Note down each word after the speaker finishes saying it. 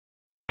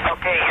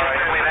Okay,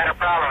 Houston, we've had a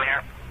problem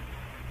here.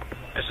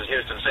 This is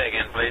Houston. Say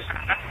again, please.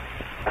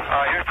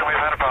 Houston, we've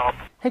had a problem.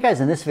 Hey guys,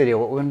 in this video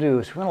what we're going to do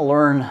is we're going to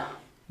learn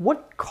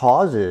what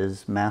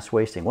causes mass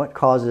wasting, what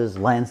causes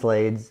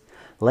landslides,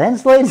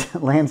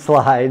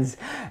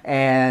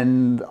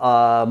 and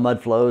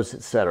mud flows,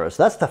 etc.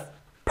 So that's the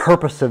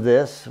purpose of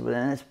this,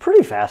 and it's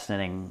pretty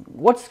fascinating.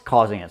 What's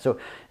causing it? So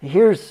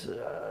here's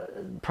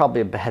probably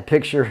a bad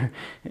picture,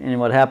 and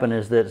what happened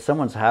is that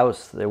someone's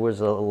house, there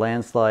was a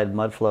landslide,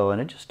 mud flow,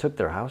 and it just took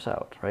their house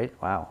out, right?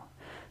 Wow.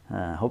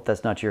 Hope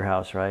that's not your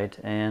house, right?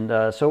 And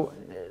so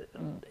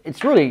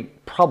it's really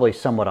probably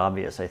somewhat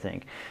obvious, I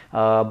think.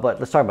 But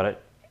let's talk about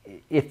it.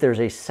 If there's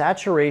a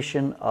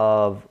saturation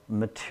of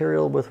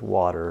material with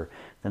water,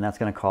 then that's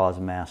going to cause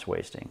mass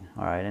wasting.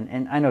 All right,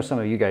 and I know some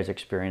of you guys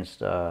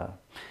experienced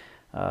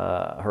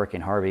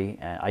Hurricane Harvey.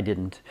 I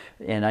didn't,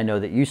 and I know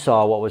that you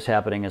saw what was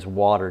happening as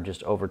water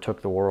just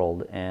overtook the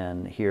world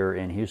and here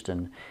in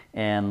Houston,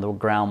 and the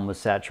ground was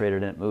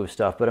saturated and it moved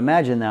stuff. But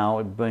imagine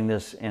now doing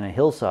this in a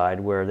hillside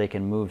where they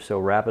can move so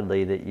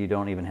rapidly that you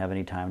don't even have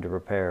any time to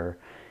prepare.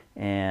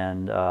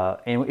 And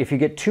if you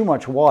get too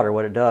much water,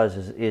 what it does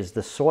is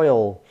the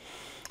soil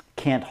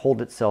can't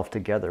hold itself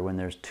together when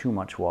there's too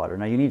much water.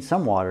 Now you need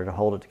some water to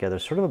hold it together,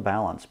 sort of a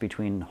balance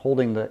between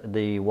holding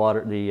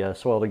the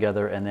soil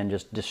together and then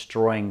just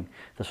destroying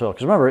the soil.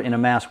 Because remember, in a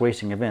mass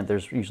wasting event,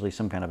 there's usually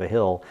some kind of a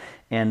hill,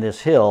 and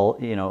this hill,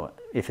 you know,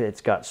 if it's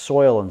got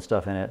soil and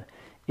stuff in it,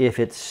 if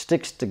it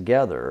sticks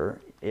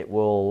together,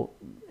 it'll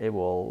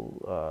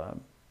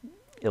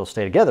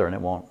stay together and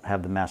it won't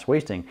have the mass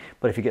wasting.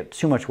 But if you get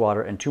too much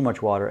water and too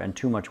much water and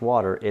too much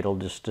water, it'll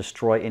just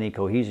destroy any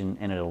cohesion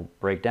and it'll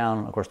break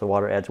down. Of course, the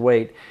water adds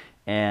weight,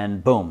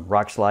 and boom,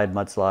 rock slide,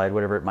 mud slide,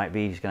 whatever it might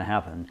be is going to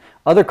happen.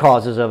 Other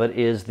causes of it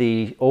is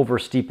the over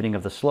steepening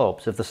of the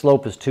slopes. If the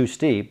slope is too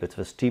steep, it's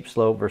a steep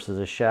slope versus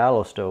a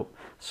shallow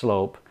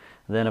slope,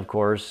 then of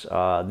course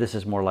this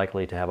is more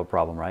likely to have a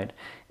problem, right?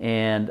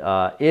 And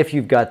if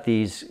you've got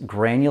these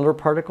granular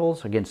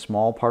particles, again,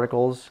 small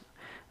particles,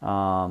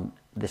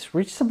 this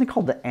reaches something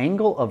called the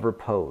angle of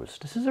repose.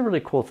 This is a really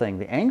cool thing.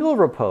 The angle of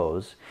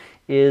repose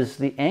is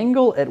the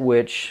angle at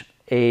which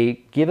a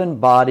given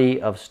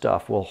body of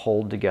stuff will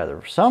hold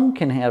together. Some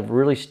can have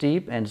really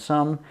steep and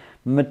some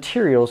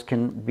materials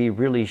can be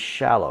really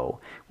shallow.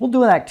 We'll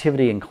do an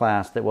activity in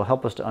class that will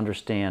help us to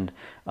understand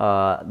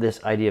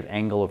this idea of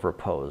angle of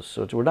repose.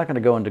 So we're not going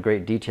to go into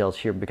great details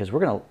here because we're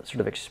going to sort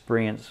of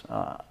experience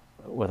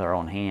with our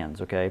own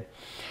hands, okay?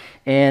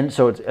 And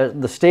so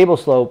the stable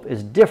slope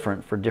is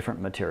different for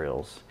different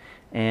materials.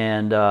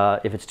 And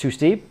if it's too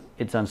steep,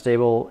 it's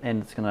unstable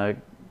and it's going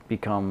to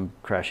become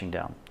crashing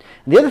down.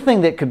 And the other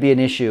thing that could be an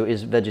issue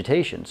is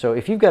vegetation. So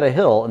if you've got a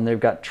hill and they've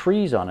got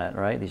trees on it,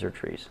 right? These are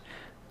trees.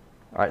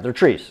 All right, they're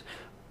trees.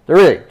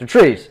 They're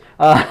trees.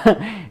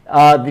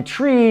 The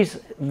trees,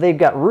 they've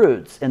got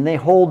roots and they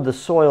hold the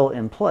soil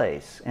in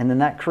place. And then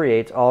that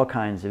creates all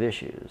kinds of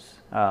issues.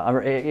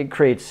 It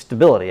creates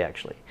stability,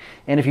 actually.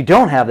 And if you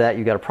don't have that,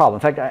 you've got a problem.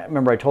 In fact, I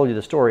remember I told you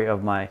the story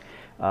of my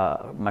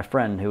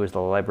friend who was the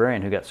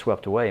librarian who got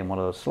swept away in one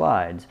of those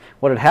slides.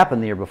 What had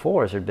happened the year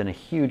before is there had been a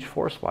huge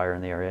forest fire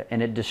in the area,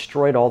 and it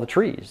destroyed all the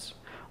trees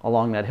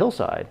along that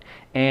hillside.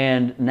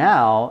 And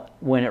now,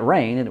 when it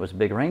rained, and it was a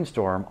big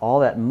rainstorm,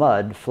 all that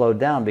mud flowed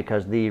down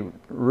because the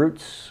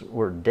roots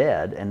were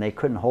dead, and they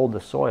couldn't hold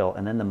the soil,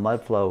 and then the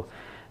mud flow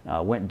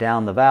went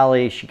down the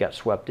valley, she got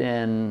swept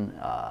in,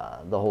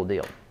 the whole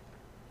deal.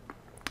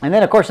 And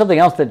then, of course, something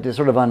else that is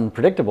sort of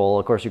unpredictable,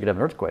 of course, you could have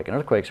an earthquake. And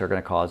earthquakes are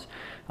going to cause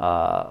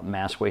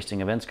mass wasting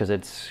events because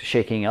it's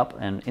shaking up,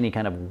 and any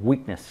kind of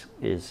weakness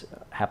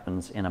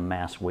happens in a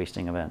mass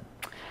wasting event.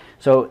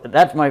 So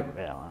that's my...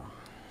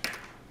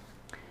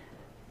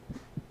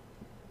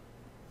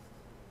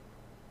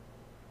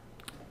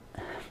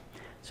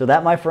 So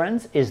that, my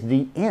friends, is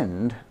the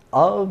end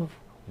of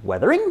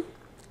weathering,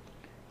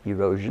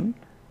 erosion,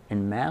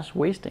 and mass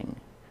wasting.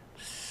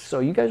 So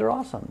you guys are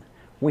awesome.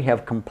 We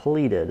have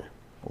completed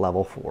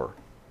Level 4.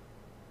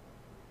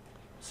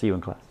 See you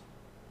in class.